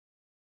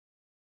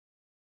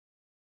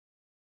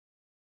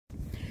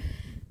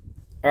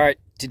All right,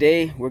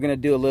 today we're gonna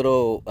do a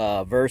little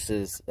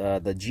versus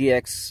the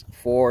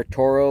GX4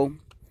 Toro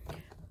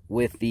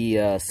with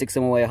the 6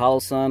 MOA Hollow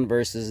Sun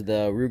versus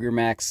the Ruger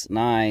Max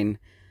 9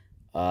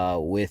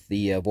 with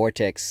the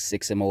Vortex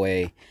 6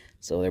 MOA.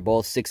 So they're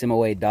both 6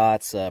 MOA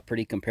dots,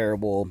 pretty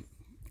comparable,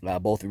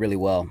 both really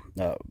well,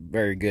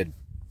 very good.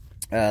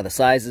 The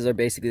sizes are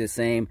basically the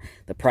same,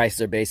 the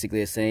prices are basically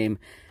the same,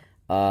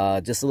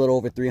 just a little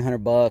over 300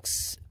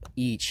 bucks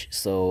each.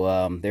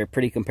 So they're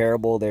pretty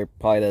comparable. They're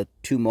probably the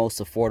two most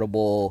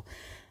affordable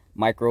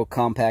micro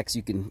compacts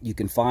you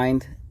can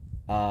find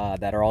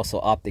that are also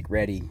optic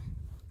ready.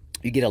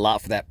 You get a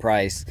lot for that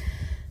price.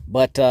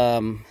 But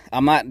I'm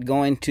not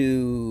going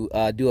to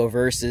do a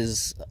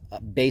versus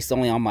based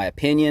only on my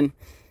opinion.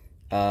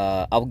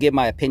 I'll give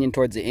my opinion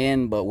towards the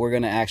end, but we're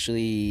gonna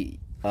actually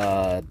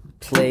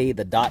play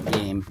the dot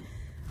game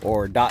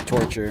or dot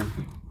torture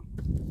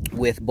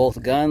with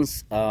both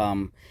guns,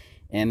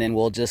 and then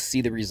we'll just see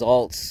the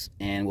results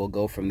and we'll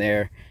go from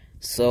there.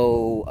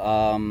 So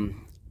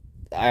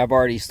I've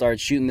already started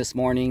shooting this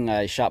morning.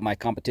 I shot my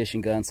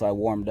competition gun, so I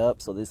warmed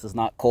up, so this is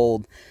not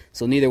cold,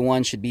 so neither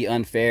one should be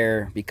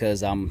unfair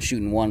because I'm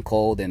shooting one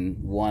cold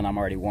and one I'm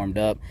already warmed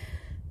up.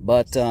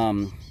 But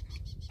so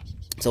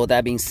with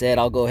that being said,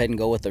 I'll go ahead and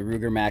go with the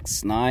Ruger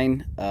Max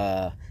 9.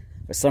 For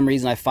some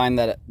reason I find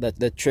that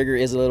the trigger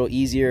is a little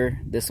easier.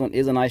 This one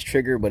is a nice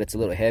trigger, but it's a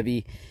little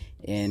heavy,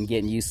 and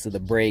getting used to the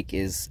brake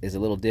is a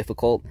little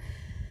difficult.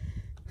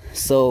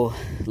 So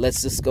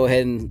let's just go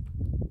ahead and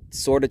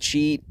sort of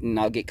cheat, and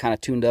I'll get kind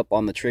of tuned up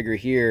on the trigger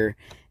here,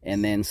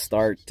 and then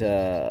start.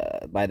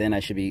 By then I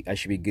should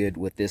be good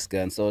with this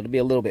gun, so it'll be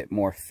a little bit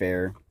more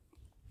fair.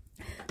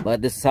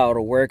 But this is how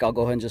it'll work. I'll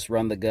go ahead and just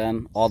run the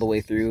gun all the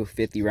way through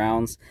 50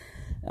 rounds.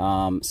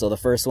 So the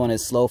first one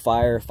is slow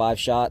fire, 5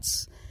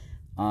 shots.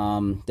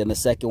 Then the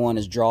second one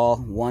is draw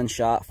 1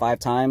 shot 5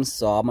 times.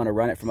 So I'm going to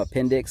run it from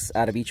appendix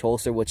out of each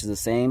holster, which is the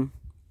same.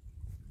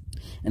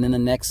 And then the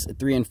next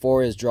 3 and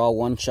 4 is draw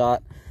 1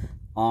 shot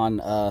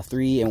on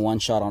 3 and 1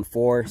 shot on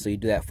 4. So you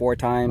do that 4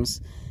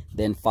 times.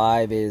 Then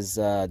 5 is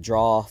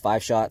draw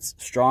 5 shots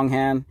strong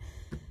hand.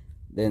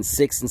 Then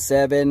 6 and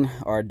 7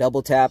 are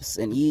double taps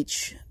in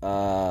each.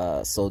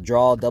 So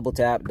draw, double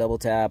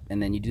tap,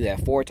 and then you do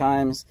that 4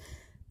 times.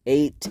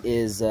 8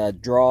 is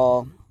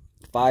draw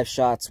 5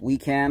 shots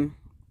weak hand.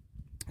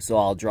 So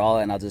I'll draw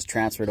it and I'll just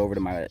transfer it over to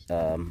my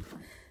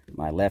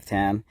my left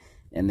hand.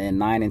 And then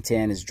 9 and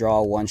 10 is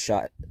draw 1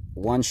 shot,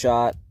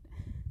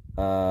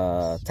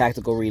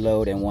 tactical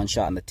reload, and 1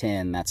 shot in the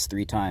 10. That's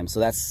 3 times. So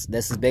this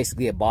is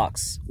basically a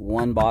box,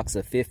 1 box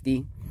of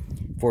 50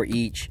 for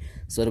each.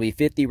 So it'll be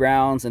 50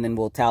 rounds, and then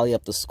we'll tally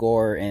up the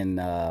score, and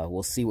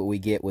we'll see what we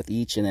get with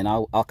each, and then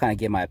I'll kind of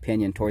give my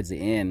opinion towards the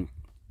end.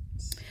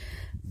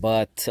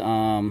 But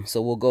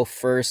so we'll go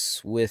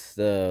first with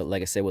the,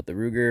 like I said, with the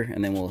Ruger,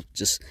 and then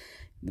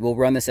we'll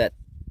run this at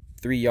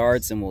 3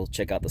 yards, and we'll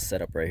check out the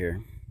setup right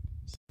here.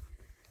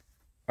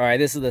 All right,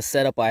 this is the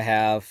setup I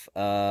have.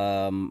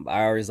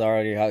 I was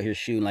already out here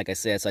shooting, like I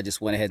said, so I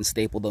just went ahead and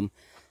stapled them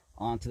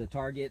onto the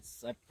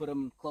targets. I put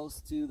them close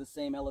to the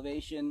same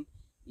elevation.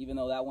 Even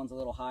though that one's a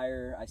little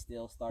higher, I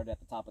still started at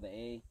the top of the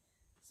A.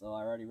 So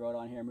I already wrote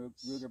on here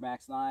Ruger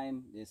Max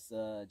 9. This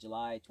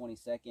July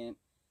 22nd,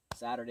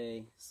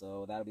 Saturday.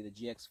 So that'll be the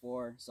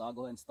GX4. So I'll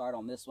go ahead and start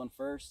on this one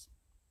first.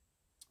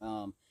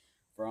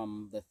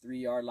 From the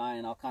 3-yard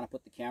line, I'll kind of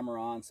put the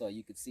camera on so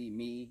you could see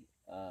me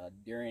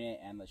during it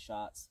and the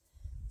shots.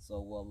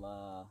 So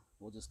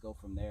we'll just go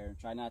from there.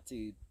 Try not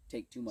to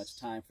take too much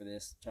time for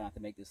this. Try not to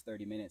make this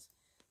 30 minutes.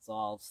 So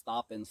I'll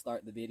stop and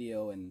start the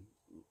video and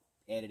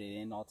edit it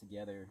in all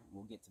together.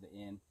 We'll get to the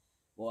end.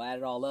 We'll add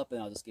it all up, and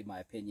I'll just give my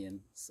opinion.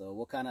 So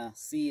we'll kind of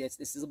see.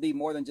 This will be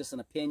more than just an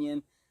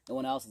opinion. No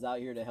one else is out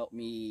here to help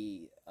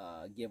me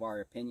give our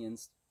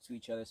opinions to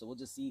each other. So we'll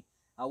just see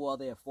how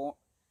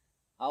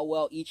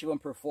well each of them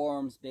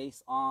performs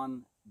based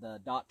on the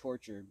dot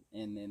torture,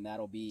 and then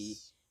that'll be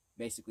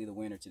basically the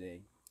winner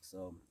today.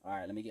 So all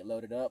right, let me get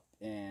loaded up,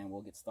 and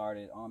we'll get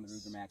started on the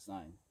Ruger Max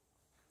 9.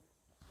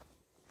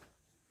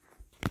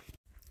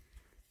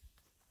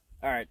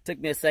 All right, took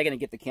me a second to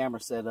get the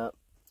camera set up,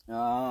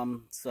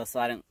 so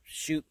I didn't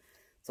shoot,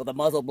 so the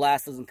muzzle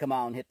blast doesn't come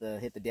out and hit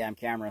the damn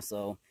camera.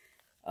 So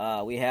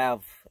we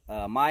have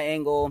my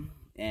angle,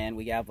 and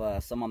we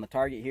have some on the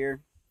target here.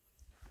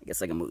 I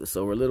guess I can move this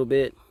over a little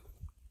bit,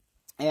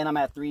 and I'm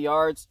at 3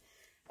 yards.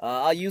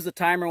 I'll use the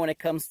timer when it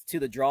comes to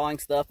the drawing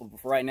stuff, but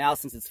for right now,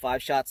 since it's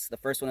 5 shots, the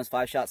first one is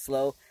 5 shots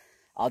slow,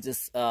 I'll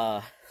just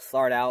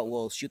start out and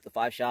we'll shoot the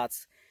 5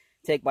 shots.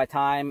 Take my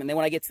time, and then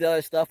when I get to the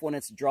other stuff, when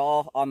it's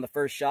draw on the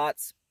first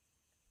shots,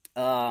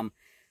 the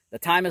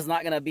time is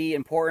not going to be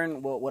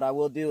important. What I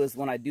will do is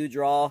when I do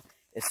draw,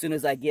 as soon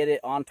as I get it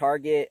on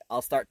target,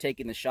 I'll start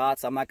taking the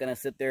shots. I'm not going to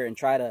sit there and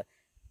try to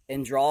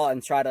draw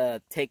and try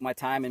to take my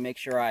time and make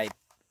sure I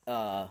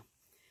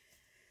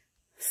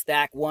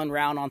stack one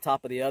round on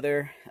top of the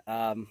other.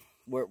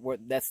 We're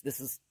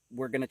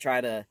going to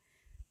try to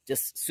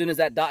just as soon as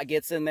that dot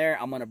gets in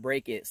there, I'm going to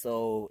break it.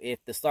 So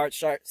if the start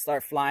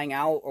flying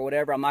out or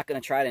whatever, I'm not going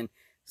to try to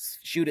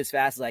shoot as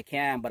fast as I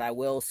can, but I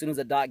will, as soon as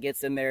the dot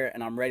gets in there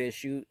and I'm ready to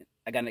shoot,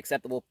 I got an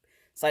acceptable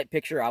sight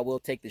picture, I will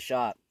take the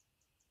shot.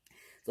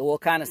 So we'll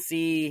kind of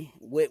see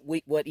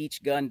what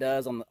each gun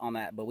does on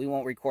that, but we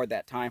won't record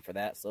that time for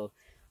that. So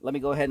let me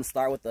go ahead and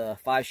start with the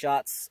 5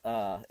 shots.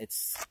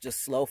 It's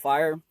just slow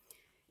fire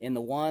in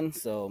the one,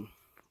 so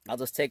I'll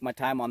just take my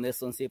time on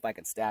this one, see if I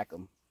can stack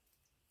them.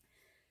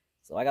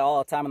 So I got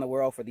all the time in the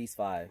world for these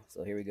 5.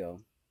 So here we go.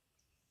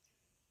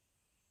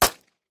 All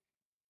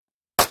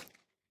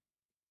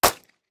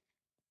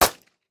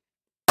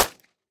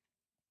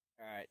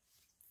right,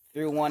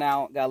 threw one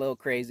out, got a little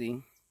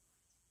crazy.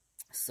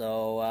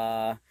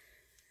 So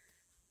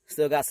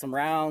still got some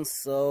rounds.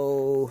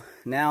 So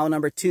now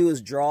number 2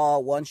 is draw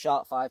 1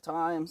 shot 5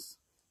 times.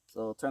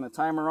 So turn the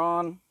timer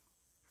on,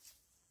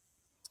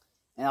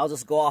 and I'll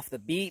just go off the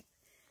beep.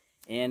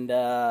 And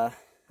I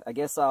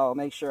guess I'll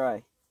make sure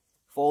I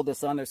fold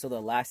this under so the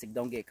elastic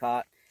don't get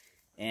caught.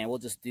 And we'll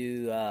just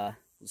do,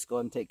 let's go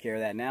ahead and take care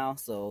of that now.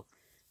 So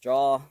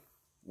draw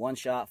 1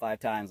 shot 5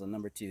 times on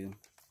number 2.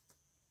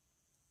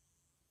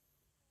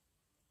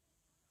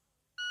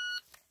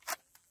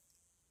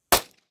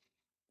 There's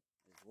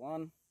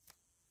 1.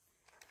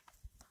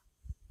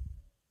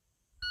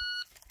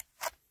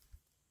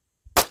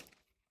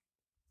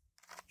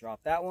 Drop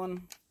that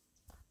one.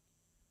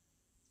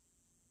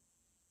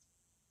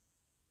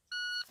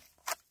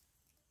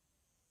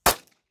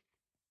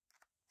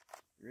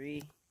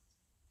 3.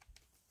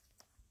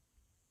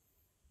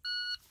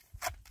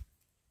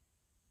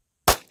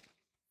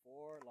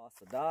 4, lost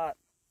the dot.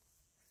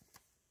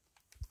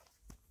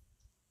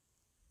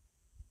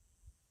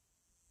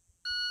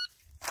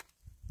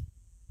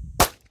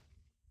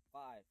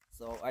 5.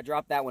 So I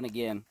dropped that one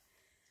again.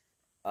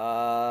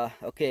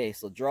 Okay,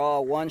 so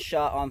draw 1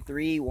 shot on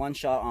 3, 1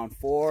 shot on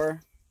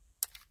 4,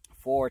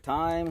 4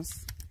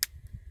 times.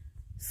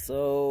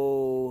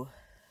 So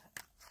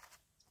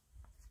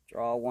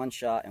draw 1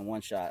 shot and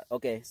 1 shot.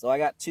 Okay, so I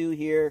got 2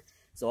 here,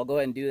 so I'll go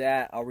ahead and do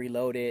that. I'll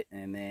reload it,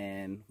 and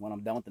then when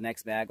I'm done with the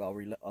next bag,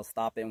 I'll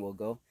stop it and we'll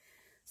go.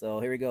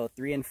 So here we go,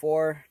 3 and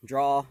 4,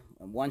 draw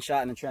 1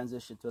 shot and then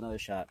transition to another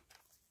shot.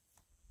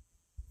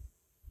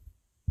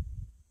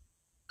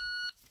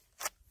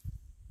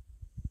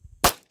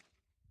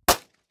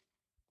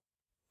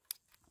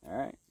 All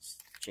right,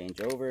 change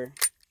over.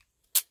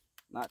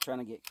 Not trying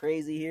to get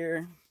crazy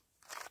here.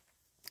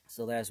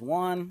 So that's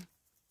 1.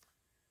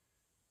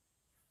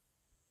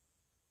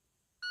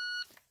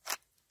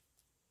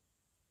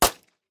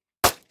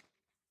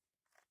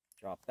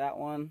 Drop that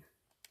one.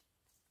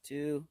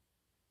 2.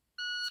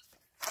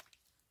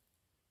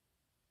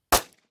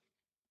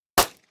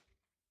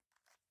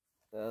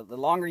 The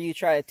longer you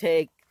try to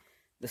take,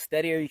 the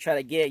steadier you try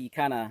to get, you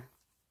kind of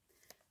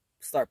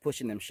start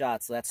pushing them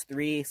shots. So that's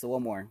 3, so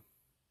 1 more.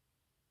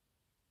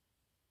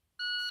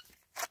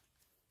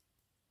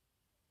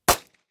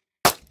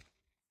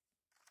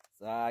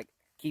 So I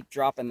keep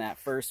dropping that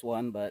first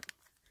one, but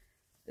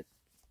it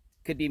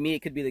could be me, it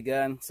could be the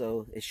gun,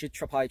 so it should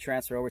probably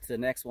transfer over to the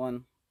next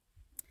one.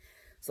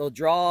 So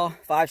draw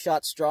 5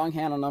 shots strong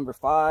hand on number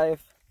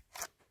 5.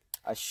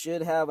 I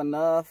should have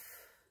enough.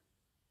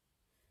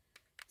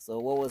 So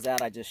what was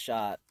that I just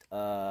shot?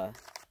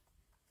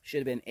 Should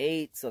have been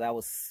 8, so that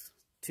was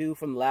 2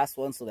 from the last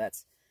one, so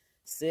that's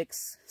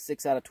 6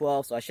 out of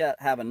 12. So I should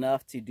have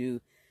enough to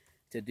do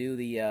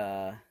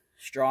the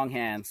strong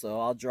hand. So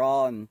I'll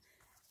draw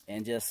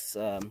and just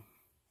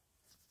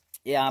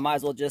yeah, I might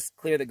as well just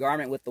clear the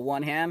garment with the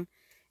one hand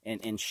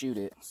and shoot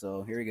it.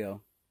 So here we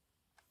go.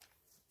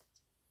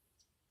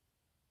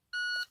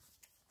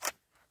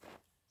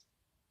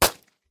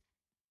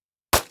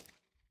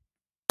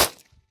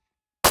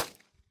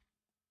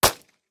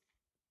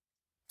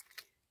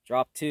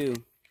 Drop 2.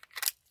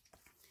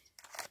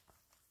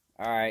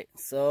 All right,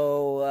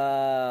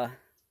 so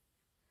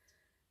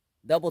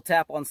double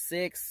tap on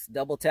 6,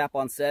 double tap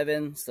on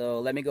 7. So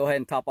let me go ahead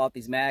and top off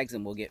these mags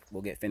and we'll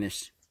get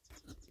finished.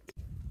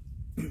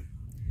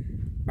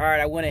 All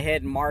right, I went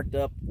ahead and marked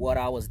up what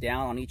I was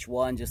down on each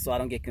one just so I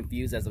don't get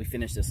confused as we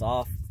finish this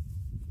off.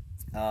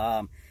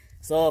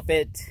 So if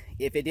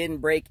it didn't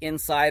break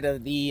inside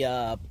of the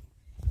if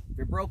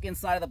it broke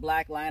inside of the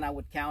black line, I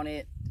would count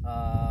it.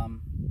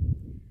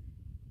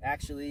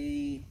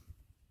 Actually,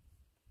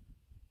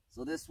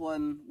 so this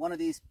one of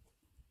these,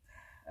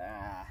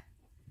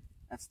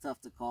 that's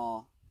tough to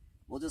call.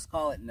 We'll just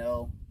call it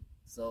no.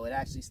 So it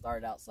actually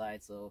started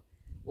outside, so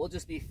we'll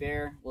just be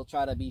fair. We'll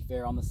try to be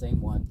fair on the same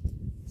one.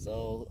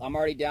 So I'm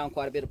already down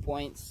quite a bit of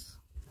points.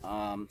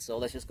 So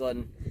let's just go ahead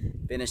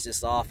and finish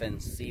this off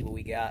and see what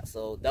we got.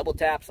 So double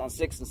taps on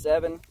 6 and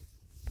 7,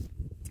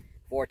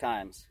 4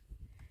 times.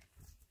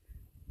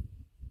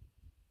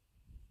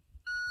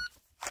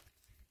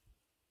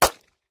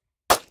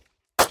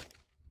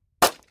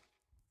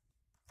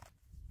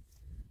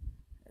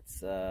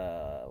 That's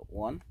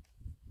 1.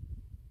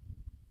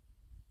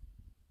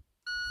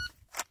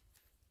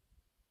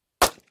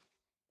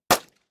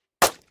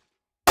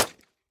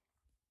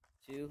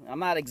 2. I'm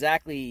not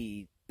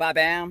exactly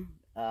ba-bam.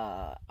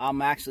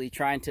 I'm actually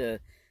trying to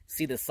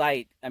see the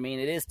sight. I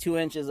mean, it is 2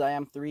 inches. I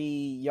am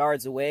 3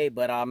 yards away,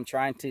 but I'm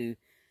trying to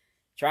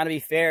be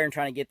fair and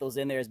trying to get those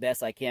in there as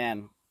best I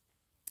can.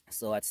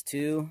 So that's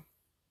 2.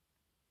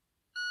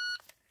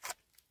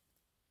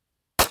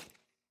 That's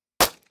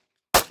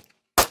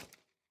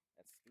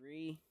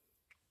 3.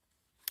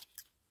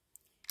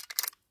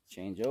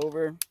 Change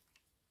over.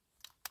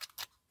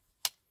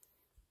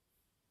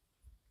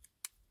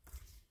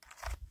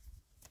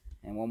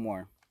 And 1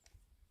 more.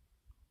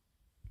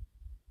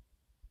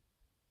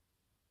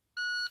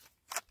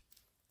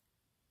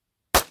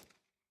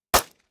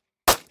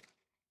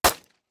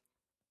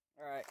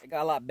 Alright, it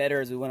got a lot better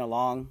as we went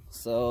along.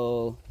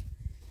 So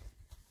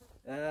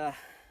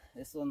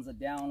this one's a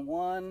down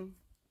 1.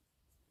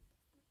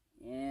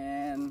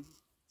 And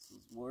this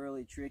is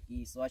really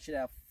tricky. So I should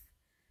have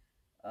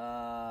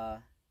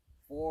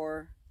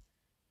 4.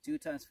 2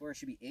 times 4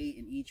 should be 8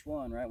 in each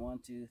one, right? 1,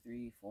 2,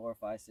 3, 4,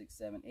 5, 6,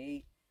 7,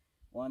 8.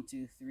 1,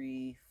 2,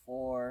 3,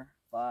 4,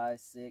 5,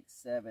 6,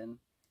 7.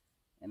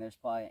 And there's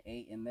probably an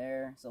 8 in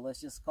there. So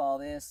let's just call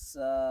this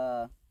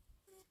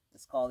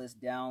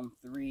down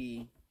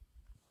 3.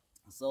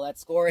 So that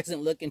score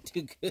isn't looking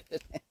too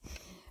good.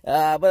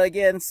 But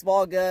again,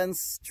 small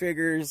guns,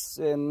 triggers,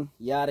 and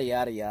yada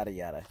yada yada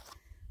yada.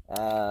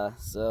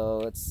 So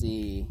let's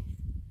see.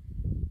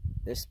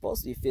 There's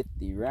supposed to be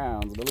 50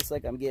 rounds, but it looks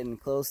like I'm getting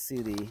close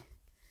to the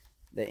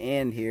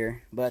end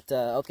here. But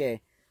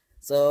okay.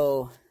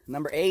 So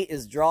number 8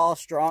 is draw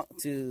strong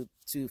to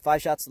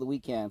 5 shots to the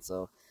weak hand.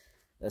 So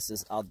this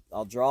is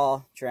I'll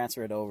draw,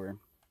 transfer it over.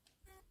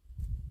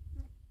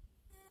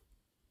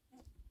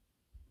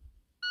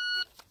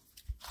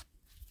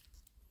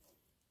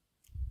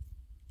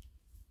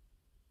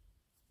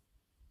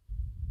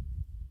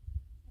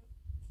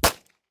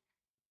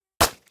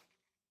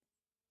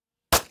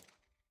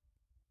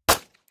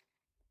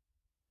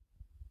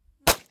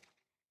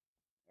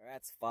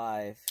 That's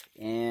 5,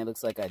 and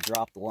looks like I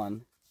dropped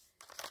one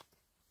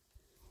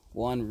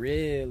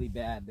really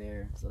bad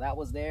there. So that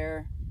was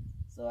there.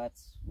 So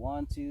that's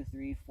 1, 2,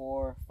 3,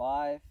 4,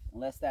 5.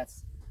 Unless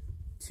that's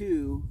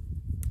 2.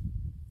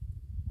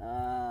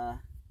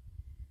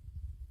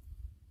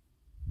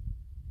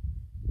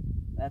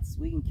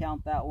 We can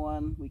count that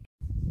one.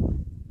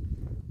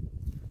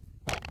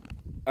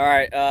 All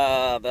right.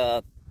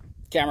 The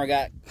camera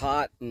got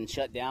hot and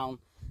shut down.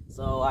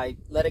 So I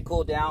let it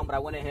cool down, but I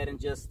went ahead and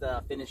just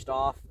finished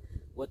off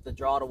with the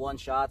draw to 1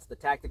 shots, the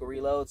tactical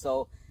reload.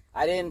 So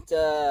I didn't do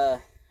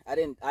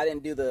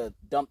the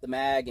dump the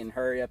mag and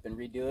hurry up and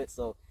redo it.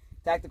 So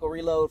tactical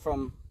reload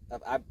from,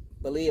 I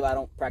believe I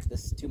don't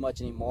practice too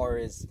much anymore,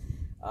 is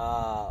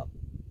I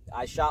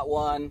shot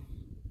 1,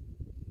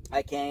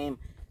 I came,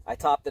 I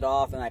topped it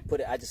off, and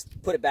I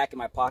just put it back in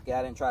my pocket.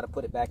 I didn't try to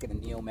put it back in the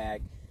neo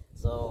mag.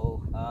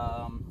 So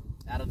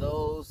out of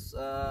those,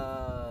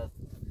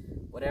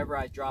 whatever,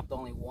 I dropped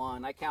only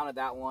 1. I counted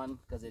that one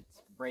because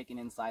it's breaking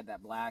inside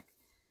that black.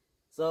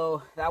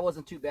 So that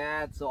wasn't too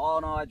bad. So all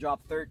in all, I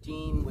dropped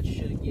 13, which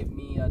should give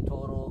me a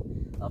total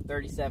of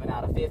 37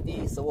 out of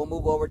 50. So we'll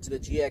move over to the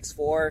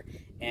GX4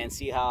 and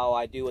see how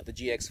I do with the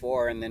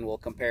GX4, and then we'll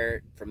compare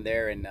it from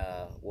there, and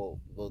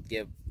we'll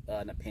give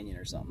an opinion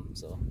or something.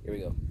 So here we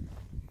go.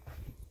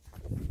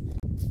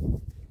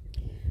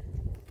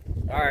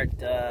 All right,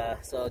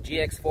 so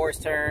GX4's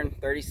turn,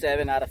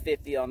 37 out of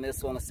 50 on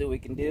this one. Let's see what we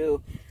can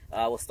do.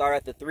 We'll start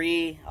at the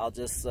 3. I'll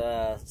just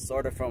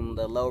sort it from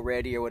the low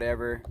ready or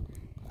whatever,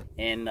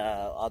 and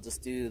I'll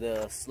just do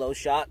the slow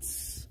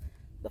shots,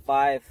 the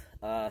 5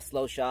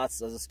 slow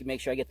shots. I'll just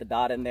make sure I get the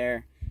dot in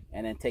there,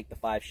 and then take the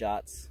 5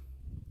 shots.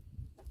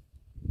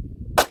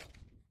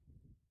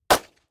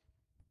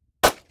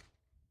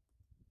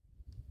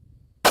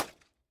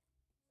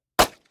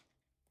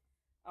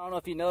 I don't know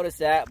if you noticed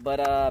that,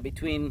 but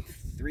between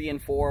 3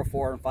 and 4,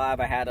 4 and 5,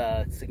 I had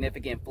a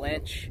significant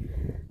flinch.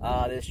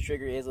 This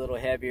trigger is a little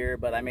heavier,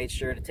 but I made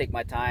sure to take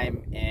my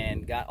time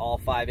and got all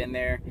 5 in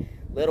there.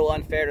 Little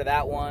unfair to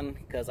that one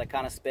because I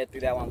kind of sped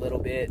through that one a little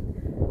bit.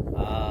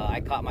 I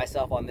caught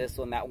myself on this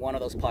one. That one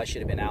of those probably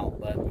should have been out,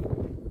 but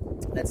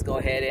let's go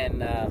ahead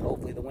and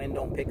hopefully the wind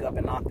don't pick up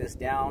and knock this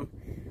down.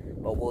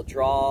 But we'll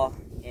draw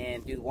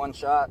and do the 1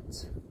 shot.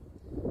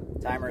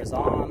 Timer is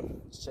on.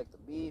 Let's check the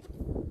beep.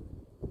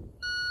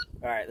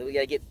 All right, we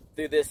gotta get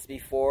through this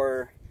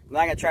before. I'm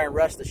not gonna try and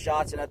rush the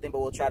shots or nothing, but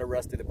we'll try to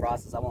rush through the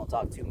process. I won't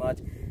talk too much.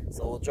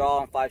 So we'll draw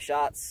on 5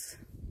 shots.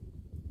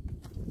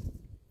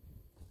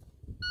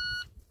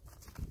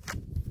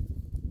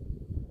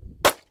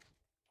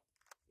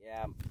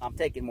 Yeah, I'm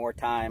taking more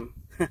time.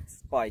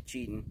 It's probably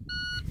cheating.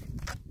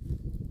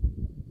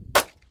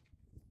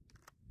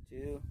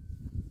 2.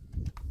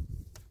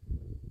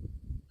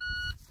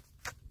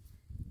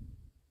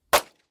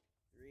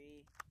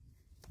 3.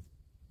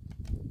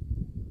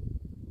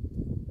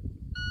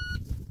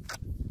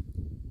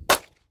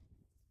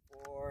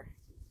 4.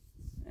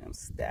 I'm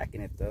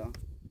stacking it though.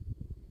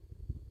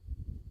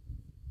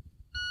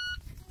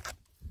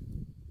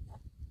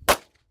 5.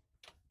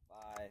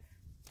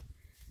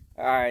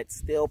 All right,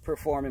 still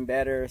performing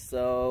better.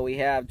 So we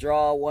have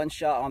draw 1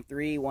 shot on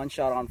 3, 1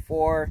 shot on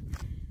 4.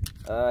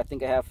 I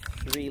think I have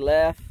 3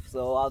 left,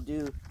 so I'll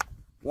do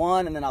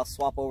 1 and then I'll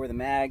swap over the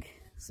mag.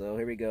 So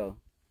here we go.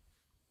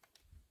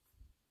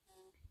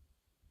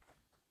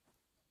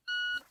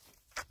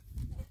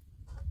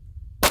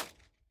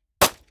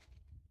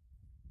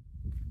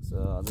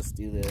 So I'll just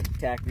do the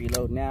tack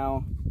reload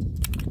now,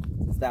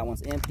 since that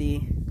one's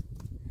empty.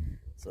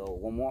 So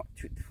 1 more,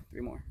 2,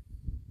 3 more.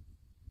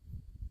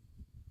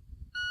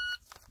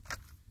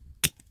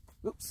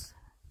 Oops.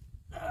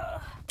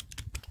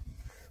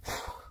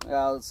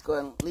 Let's go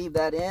ahead and leave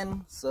that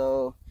in.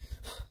 So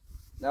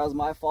that was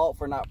my fault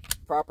for not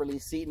properly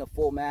seating a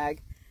full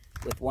mag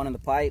with 1 in the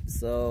pipe.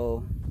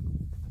 So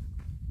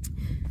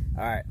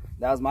all right,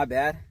 that was my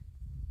bad.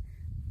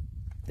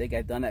 I think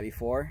I've done that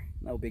before,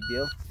 no big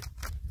deal.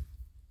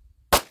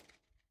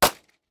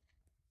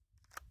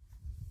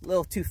 A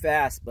little too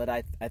fast, but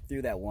I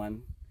threw that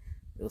one.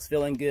 It was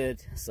feeling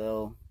good,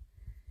 so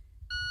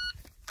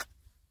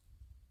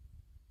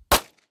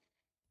took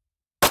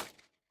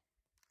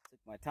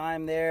my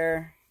time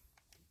there.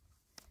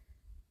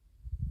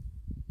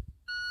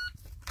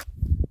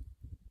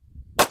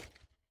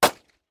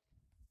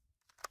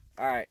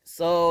 All right,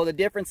 so the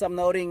difference I'm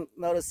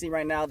noticing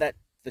right now, that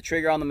the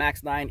trigger on the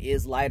Max 9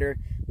 is lighter.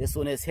 This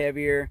one is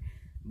heavier,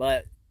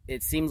 but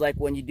it seems like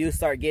when you do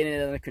start getting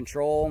it under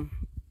control,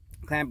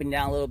 clamping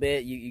down a little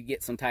bit, you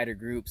get some tighter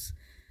groups.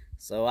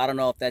 So I don't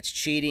know if that's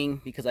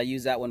cheating because I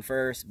used that one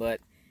first, but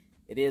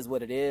it is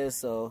what it is.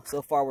 So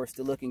far we're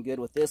still looking good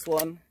with this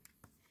one.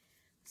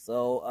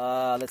 So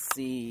let's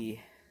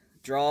see,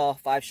 draw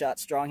 5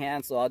 shots strong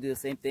hand. So I'll do the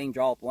same thing,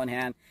 draw with 1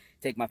 hand,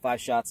 take my 5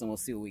 shots, and we'll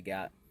see what we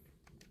got.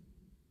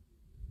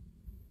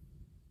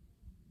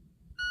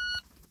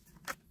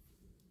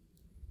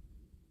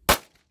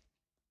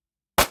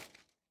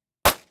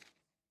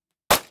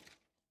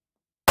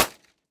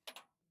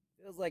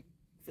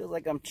 Feels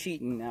like I'm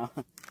cheating now.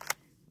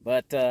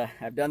 But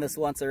I've done this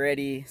once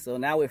already, so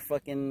now we're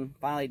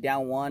finally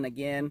down 1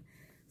 again.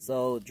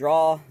 So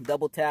draw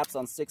double taps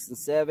on 6 and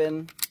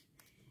 7,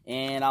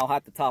 and I'll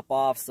have to top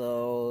off.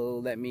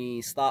 So let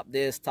me stop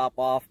this, top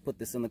off, put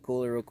this in the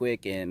cooler real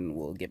quick, and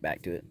we'll get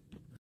back to it.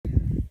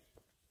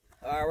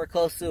 All right, we're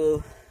close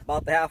to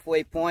about the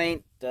halfway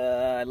point.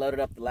 I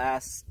loaded up the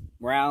last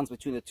rounds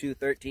between the 2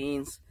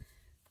 13s.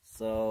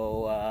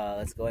 So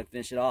let's go ahead and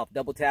finish it off.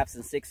 Double taps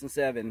in 6 and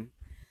 7.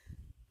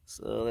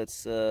 So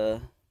let's,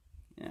 all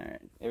right,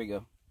 there we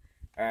go.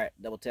 All right,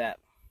 double tap.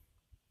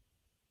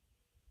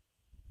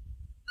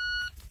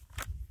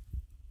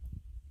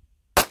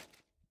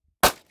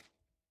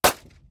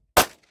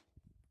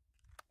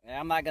 And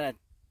I'm not gonna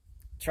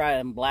try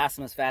and blast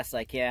them as fast as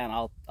I can.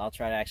 I'll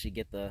try to actually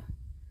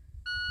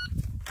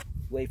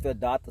wait for the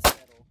dot to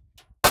settle.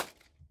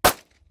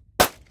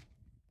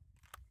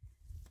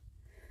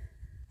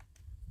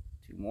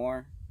 2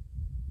 more.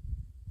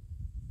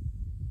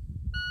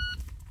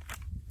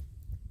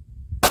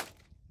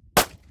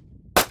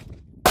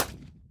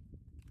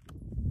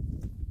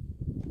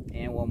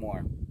 And 1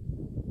 more.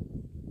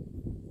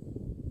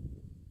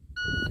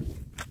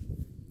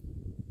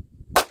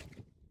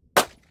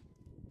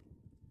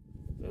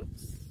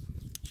 Oops.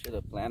 Should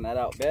have planned that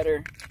out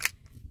better.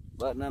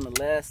 But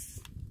nonetheless,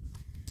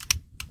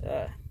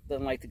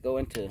 doesn't like to go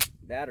into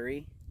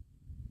battery.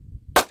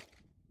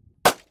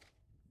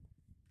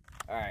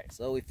 Alright,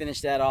 so we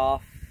finished that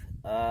off.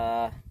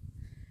 Don't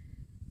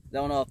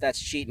know if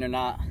that's cheating or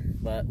not,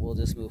 but we'll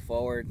just move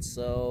forward.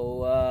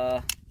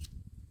 So,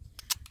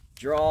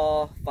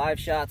 draw 5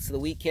 shots to the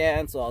weak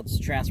hand, so I'll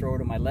just transfer over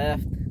to my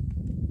left.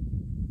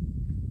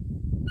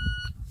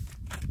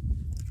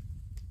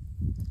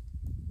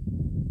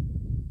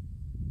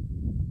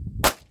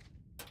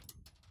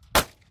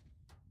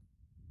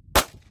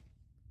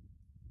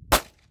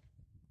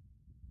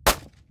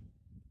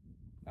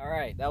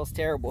 Alright, that was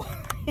terrible.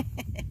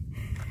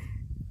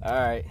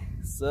 Alright,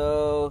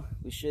 so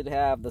we should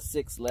have the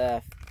 6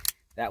 left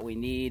that we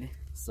need.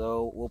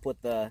 So we'll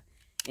put the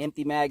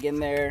empty mag in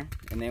there,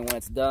 and then when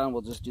it's done,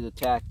 we'll just do the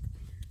tack,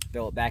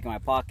 throw it back in my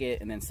pocket,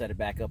 and then set it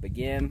back up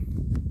again.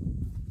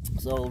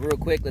 So real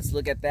quick, let's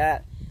look at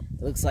that.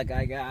 It looks like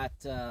I got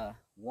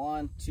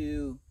 1,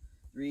 2,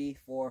 3,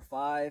 4,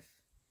 5.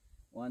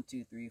 1,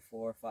 2, 3,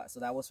 4, 5. So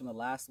that was from the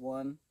last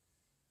one.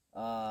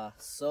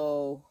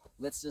 So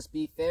let's just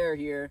be fair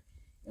here,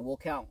 and we'll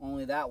count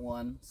only that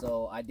one.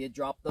 So I did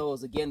drop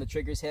those. Again, the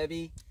trigger's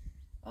heavy,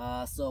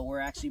 so we're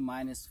actually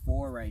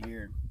 -4 right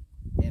here,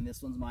 and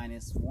this one's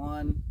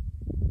 -1,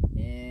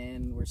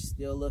 and we're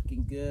still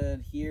looking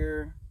good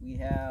here. We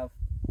have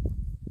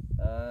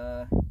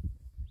I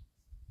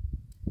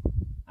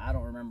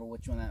don't remember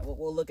which one that.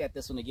 We'll look at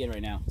this one again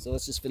right now. So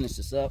let's just finish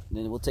this up, and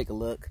then we'll take a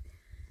look.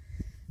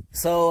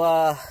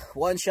 So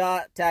 1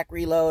 shot, tack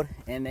reload,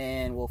 and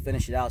then we'll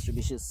finish it out. Should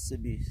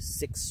be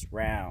 6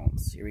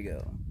 rounds. Here we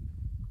go.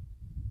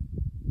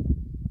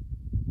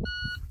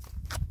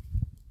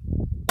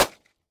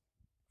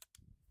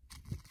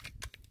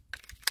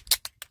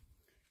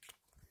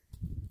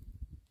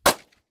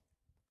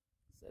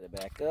 Set it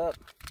back up.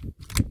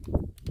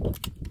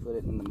 Put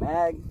it in the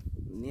mag,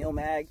 Neil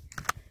mag.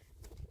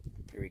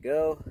 Here we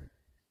go.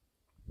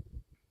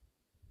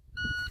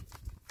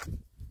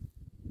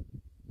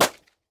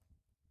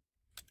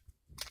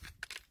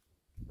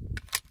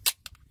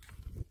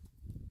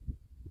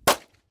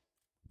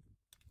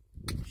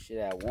 Should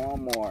have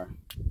one more.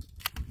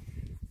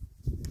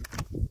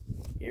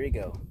 Here we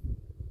go.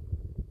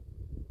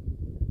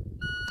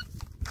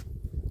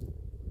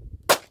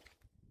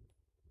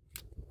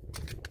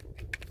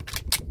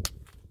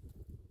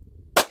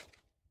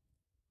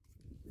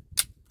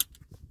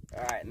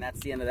 All right, and that's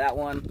the end of that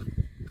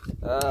one.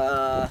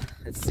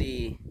 Let's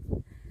see.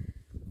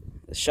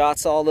 The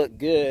shots all look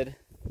good.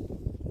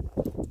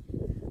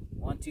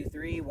 1, 2,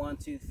 3, 1,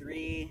 2,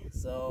 3.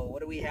 So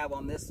what do we have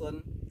on this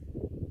one?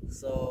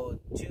 So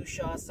 2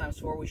 shots times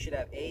 4, we should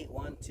have 8.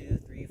 1,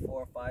 2, 3,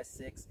 4, 5,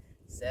 6,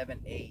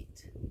 7,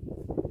 8.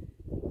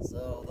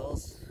 So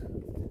those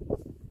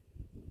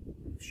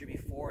should be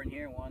 4 in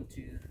here. 1,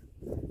 2,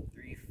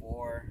 3,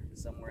 4,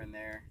 somewhere in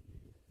there.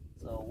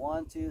 So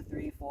 1, 2,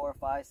 3, 4,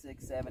 5,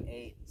 6, 7,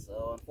 8.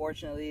 So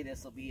unfortunately,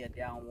 this will be a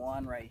down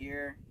 1 right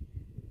here.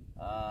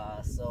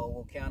 So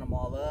we'll count them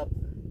all up.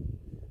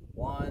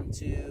 1,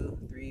 2,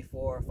 3,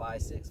 4,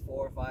 5, 6,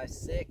 4, 5,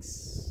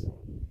 6.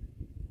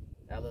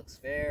 That looks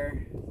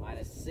fair.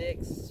 Minus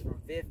 6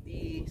 from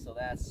 50, so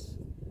that's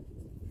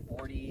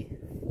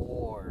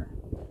 44.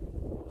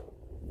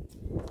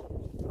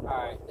 All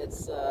right,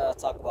 let's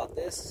talk about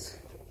this.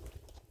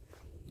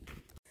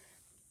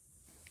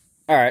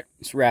 All right,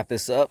 let's wrap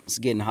this up. It's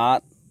getting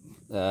hot.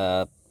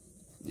 The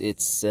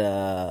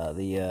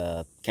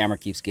camera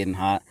keeps getting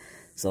hot,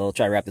 so I'll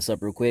try to wrap this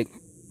up real quick.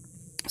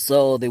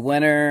 So the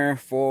winner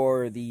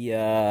for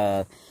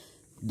the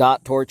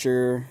dot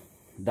torture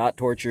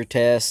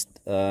test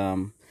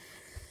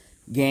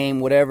game,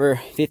 whatever,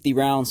 50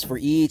 rounds for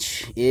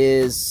each,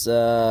 is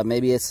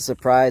maybe it's a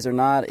surprise or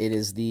not. It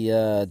is the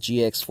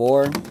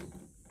GX4,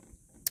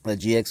 the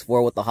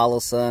GX4 with the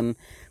Holosun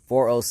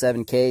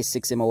 407K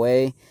 6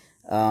 MOA.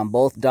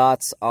 Both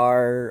dots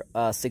are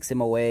 6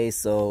 MOA,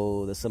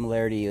 so the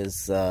similarity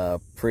is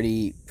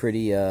pretty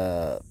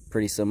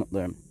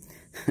similar.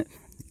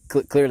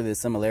 Clearly the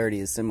similarity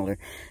is similar,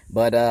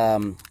 but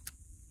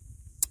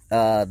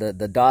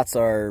the dots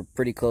are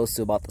pretty close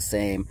to about the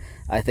same.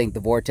 I think the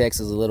vortex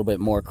is a little bit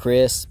more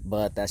crisp,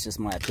 but that's just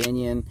my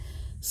opinion.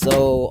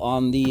 So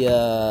on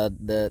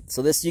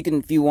so this, you can,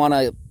 if you want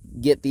to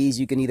get these,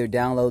 you can either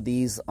download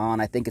these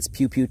on, I think it's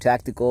Pew Pew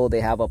Tactical.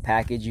 They have a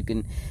package you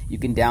can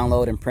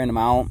download and print them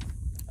out,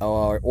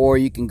 or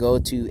you can go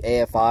to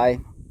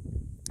AFI,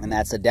 and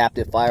that's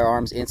Adaptive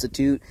Firearms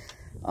Institute,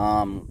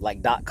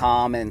 like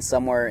 .com, and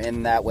somewhere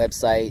in that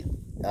website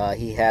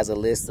he has a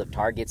list of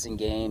targets and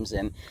games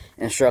and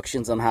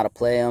instructions on how to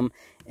play them,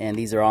 and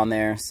these are on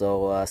there.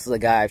 So this is a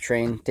guy I've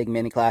taken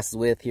many classes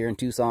with here in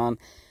Tucson.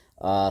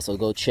 So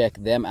go check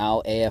them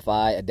out,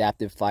 AFI,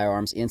 Adaptive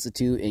Firearms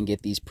Institute, and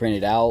get these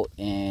printed out,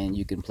 and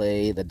you can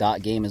play the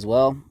dot game as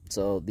well.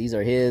 So these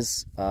are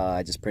his.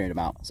 I just printed them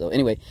out. So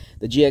anyway,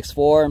 the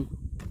GX4,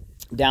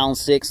 down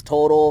 6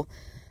 total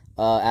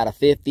out of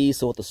 50,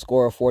 so with a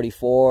score of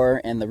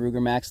 44, and the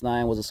Ruger Max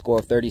 9 was a score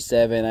of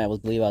 37. I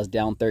believe I was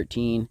down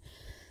 13.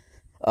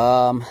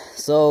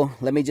 So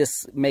let me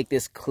just make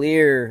this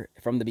clear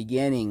from the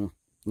beginning.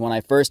 When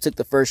I first took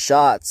the first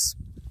shots,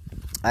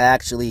 I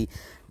actually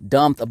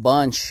dumped a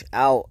bunch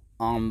out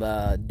on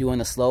doing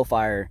the slow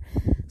fire.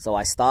 So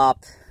I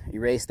stopped,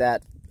 erased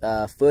that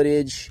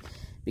footage,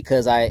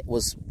 because I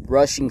was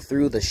rushing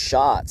through the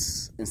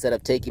shots instead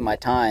of taking my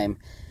time.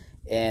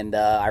 And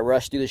I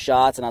rushed through the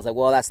shots, and I was like,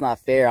 well, that's not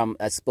fair.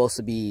 That's supposed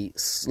to be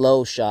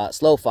slow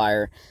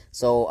fire.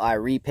 So I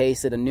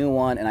repasted a new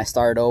one, and I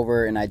started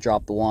over, and I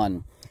dropped the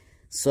one.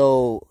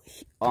 So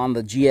on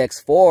the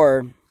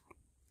GX4,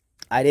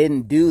 I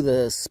didn't do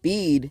the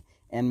speed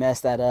and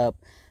mess that up.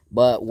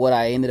 But what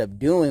I ended up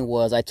doing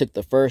was I took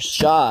the first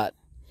shot,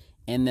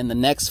 and then the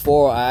next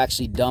 4 I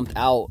actually dumped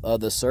out of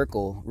the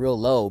circle real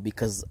low,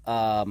 because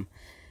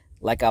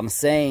like I'm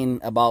saying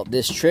about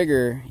this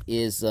trigger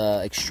is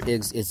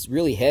it's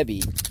really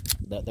heavy.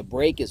 The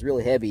break is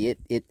really heavy.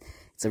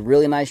 It's a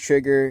really nice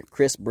trigger,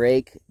 crisp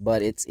break,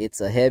 but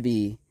it's a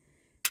heavy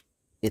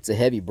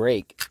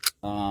break.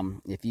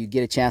 If you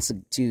get a chance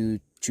to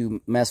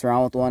mess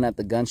around with one at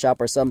the gun shop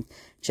or something,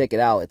 check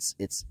it out.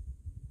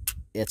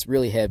 It's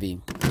really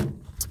heavy.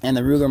 And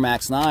the Ruger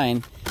Max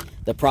 9,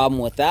 the problem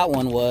with that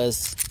one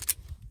was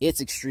it's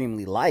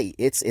extremely light.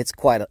 It's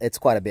quite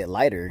a bit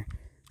lighter.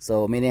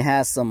 So I mean, it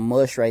has some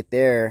mush right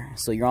there,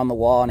 so you're on the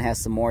wall, and it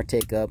has some more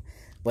take up,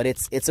 but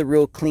it's a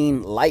real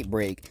clean light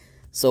break.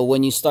 So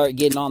when you start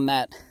getting on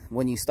that,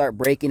 when you start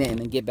breaking it and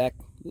then get back,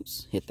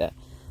 oops, hit that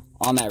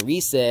on that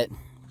reset,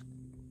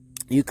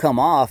 you come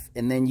off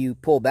and then you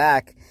pull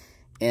back,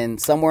 and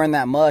somewhere in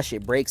that mush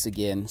it breaks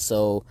again.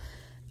 So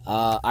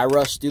I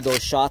rushed through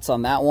those shots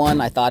on that one.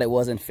 I thought it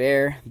wasn't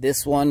fair.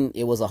 This one,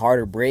 it was a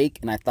harder break,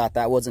 and I thought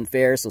that wasn't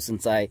fair. So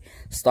since I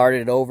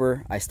started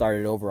over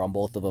on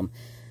both of them.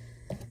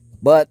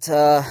 But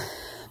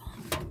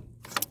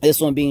this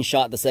one being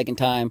shot the second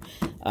time,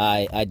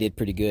 I did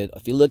pretty good.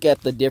 If you look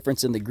at the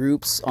difference in the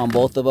groups on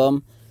both of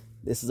them,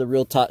 this is a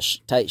real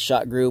tight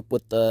shot group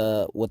with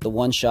the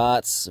one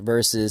shots,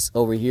 versus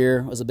over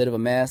here was a bit of a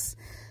mess.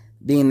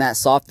 Being that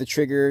soft the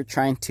trigger,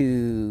 trying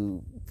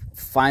to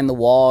find the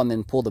wall and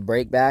then pull the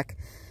brake back.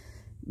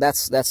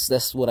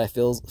 that's what I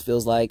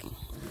feels like.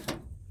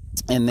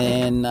 And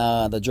then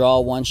the draw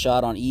one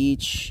shot on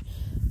each,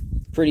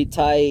 pretty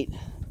tight.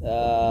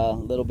 A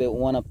little bit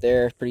one up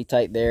there, pretty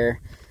tight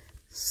there.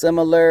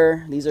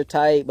 Similar, these are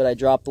tight, but I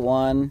dropped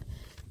one.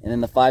 And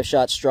then the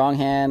 5-shot strong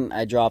hand,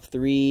 I dropped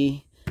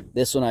 3.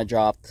 This one I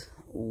dropped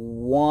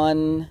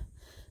 1,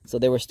 so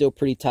they were still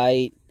pretty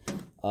tight.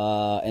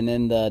 And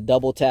then the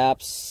double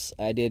taps,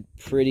 I did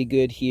pretty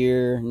good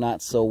here,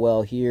 not so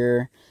well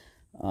here.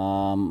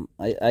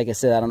 Like I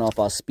said, I don't know if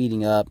I was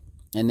speeding up.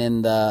 And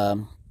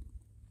then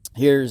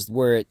here's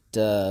where it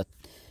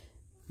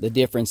the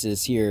difference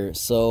is here.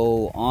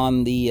 So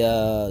on the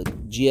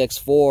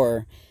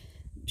GX4,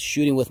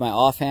 shooting with my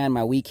offhand,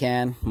 my weak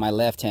hand, my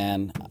left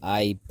hand,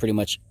 I pretty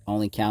much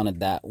only counted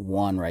that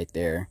 1 right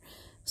there.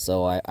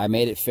 So I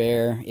made it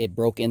fair. It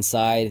broke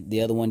inside.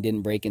 The other one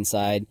didn't break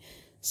inside.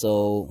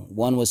 So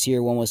 1 was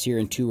here, 1 was here,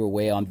 and 2 were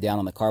way on down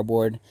on the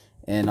cardboard.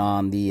 And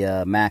on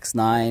the Max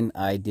 9,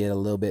 I did a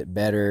little bit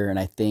better, and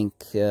I think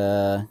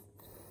I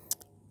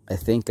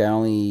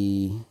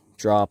only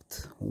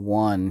dropped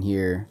 1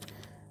 here.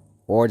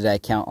 Or did I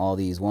count all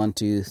these? 1,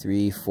 2,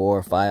 3,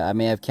 4, 5. I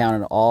may have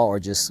counted all or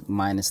just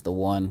minus the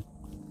 1.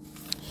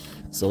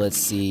 So let's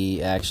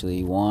see.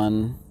 Actually,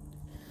 1,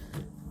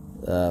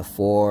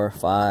 4,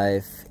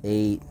 5,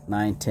 8,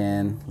 9,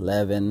 10,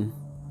 11.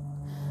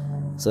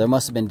 So there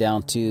must have been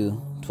down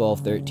 2, 12,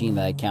 13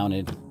 that I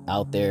counted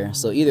out there.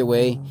 So either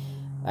way,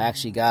 I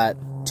actually got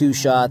 2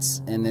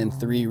 shots and then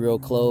 3 real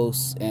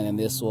close. And then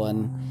this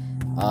one,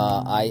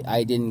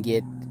 I didn't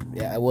get.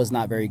 I was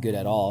not very good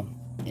at all.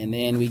 And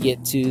then we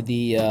get to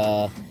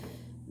the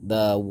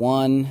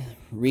 1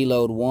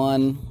 reload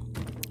 1,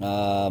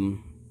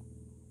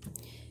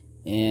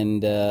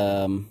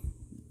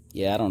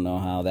 yeah, I don't know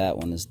how that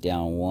one is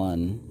down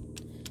 1.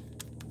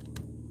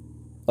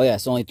 Oh yeah,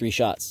 it's only 3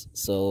 shots.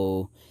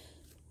 So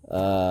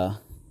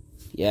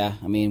yeah,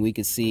 I mean, we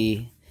could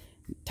see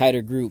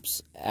tighter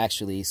groups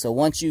actually. So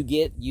once you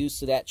get used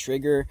to that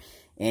trigger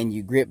and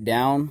you grip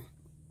down,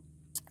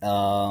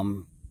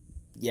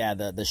 yeah,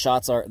 the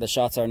shots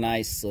are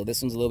nice. So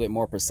this one's a little bit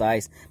more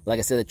precise. But like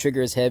I said, the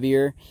trigger is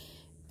heavier.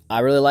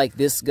 I really like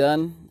this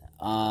gun,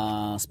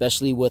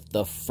 especially with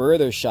the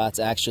further shots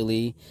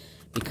actually,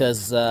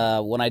 because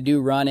when I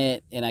do run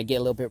it and I get a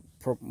little bit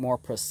more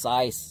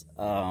precise,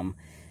 I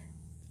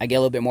get a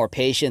little bit more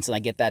patience and I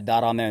get that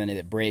dot on there and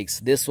it breaks.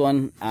 This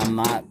one,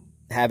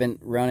 haven't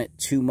run it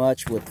too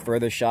much with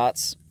further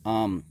shots.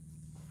 I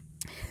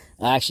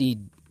actually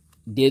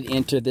did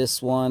enter this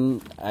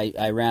one.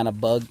 I ran a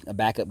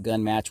backup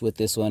gun match with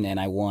this one, and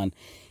I won.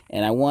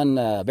 And I won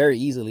very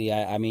easily.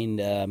 I mean,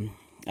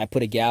 I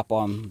put a gap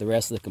on the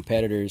rest of the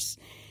competitors.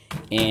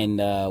 And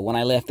when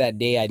I left that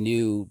day, I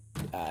knew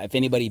if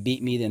anybody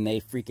beat me, then they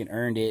freaking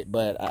earned it.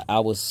 But I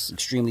was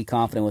extremely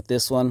confident with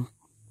this one.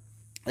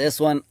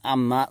 This one,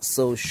 I'm not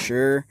so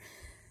sure.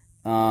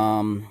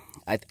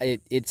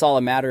 It's all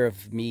a matter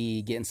of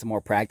me getting some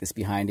more practice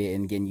behind it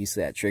and getting used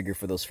to that trigger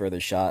for those further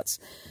shots.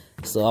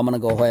 So I'm going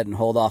to go ahead and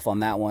hold off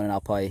on that one, and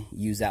I'll probably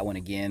use that one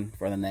again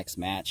for the next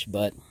match.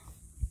 But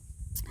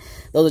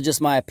those are just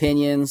my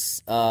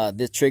opinions.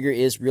 This trigger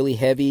is really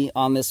heavy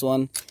on this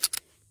one.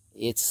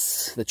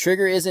 The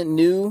trigger isn't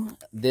new.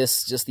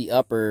 Just the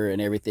upper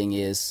and everything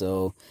is.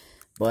 So,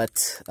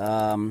 but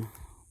I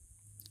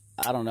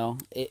don't know.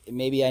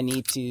 Maybe I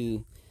need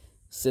to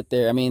sit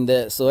there. I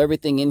mean, so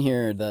everything in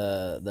here,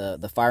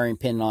 the firing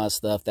pin and all that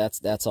stuff,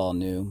 that's all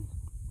new.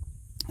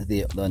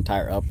 The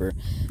entire upper,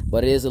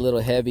 but it is a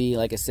little heavy,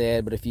 like I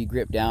said. But if you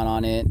grip down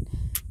on it,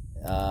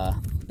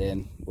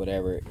 then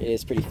whatever, it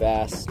is pretty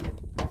fast.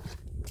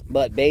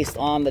 But based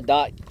on the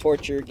dot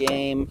torture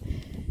game,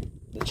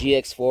 the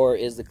GX4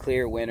 is the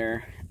clear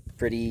winner.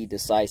 Pretty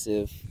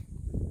decisive.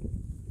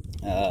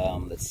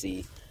 Let's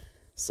see.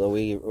 So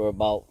we were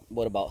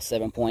about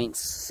 7 points.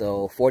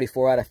 So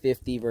 44 out of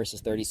 50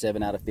 versus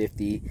 37 out of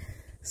 50.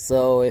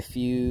 So if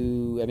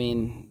I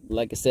mean,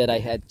 like I said, I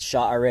had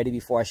shot already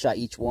before I shot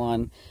each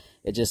one.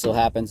 It just so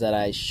happens that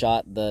I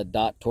shot the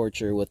dot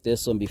torture with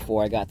this one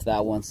before I got to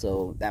that one.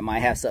 So that might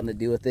have something to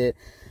do with it.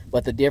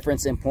 But the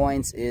difference in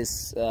points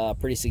is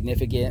pretty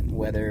significant,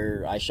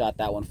 whether I shot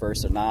that one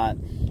first or not.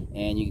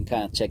 And you can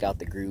kind of check out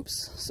the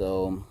groups.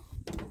 So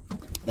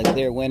the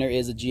clear winner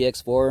is a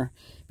GX4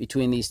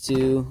 between these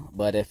two.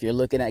 But if you're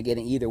looking at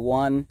getting either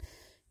one,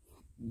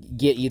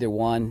 get either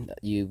one.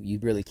 You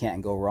really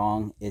can't go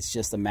wrong. It's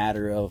just a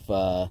matter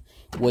of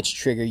which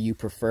trigger you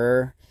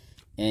prefer,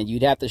 and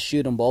you'd have to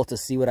shoot them both to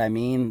see what I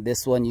mean.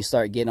 This one, you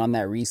start getting on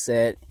that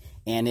reset,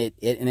 and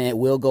it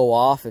will go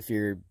off if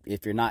you're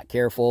not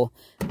careful.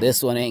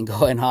 This one ain't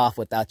going off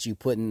without you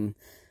putting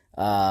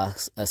a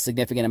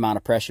significant amount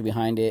of pressure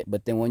behind it.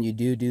 But then when you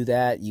do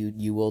that,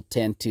 you will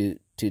tend to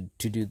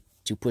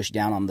push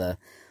down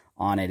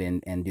on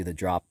it and do the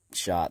drop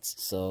shots.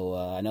 So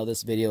I know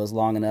this video is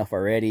long enough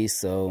already.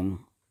 So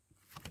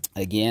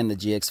again, the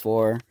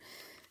GX4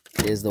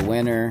 is the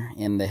winner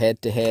in the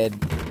head-to-head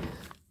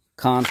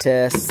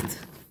contest.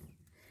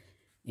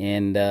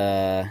 And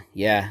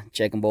yeah,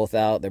 check them both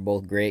out. They're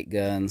both great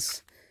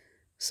guns.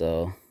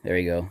 So there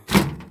you go.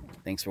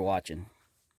 Thanks for watching.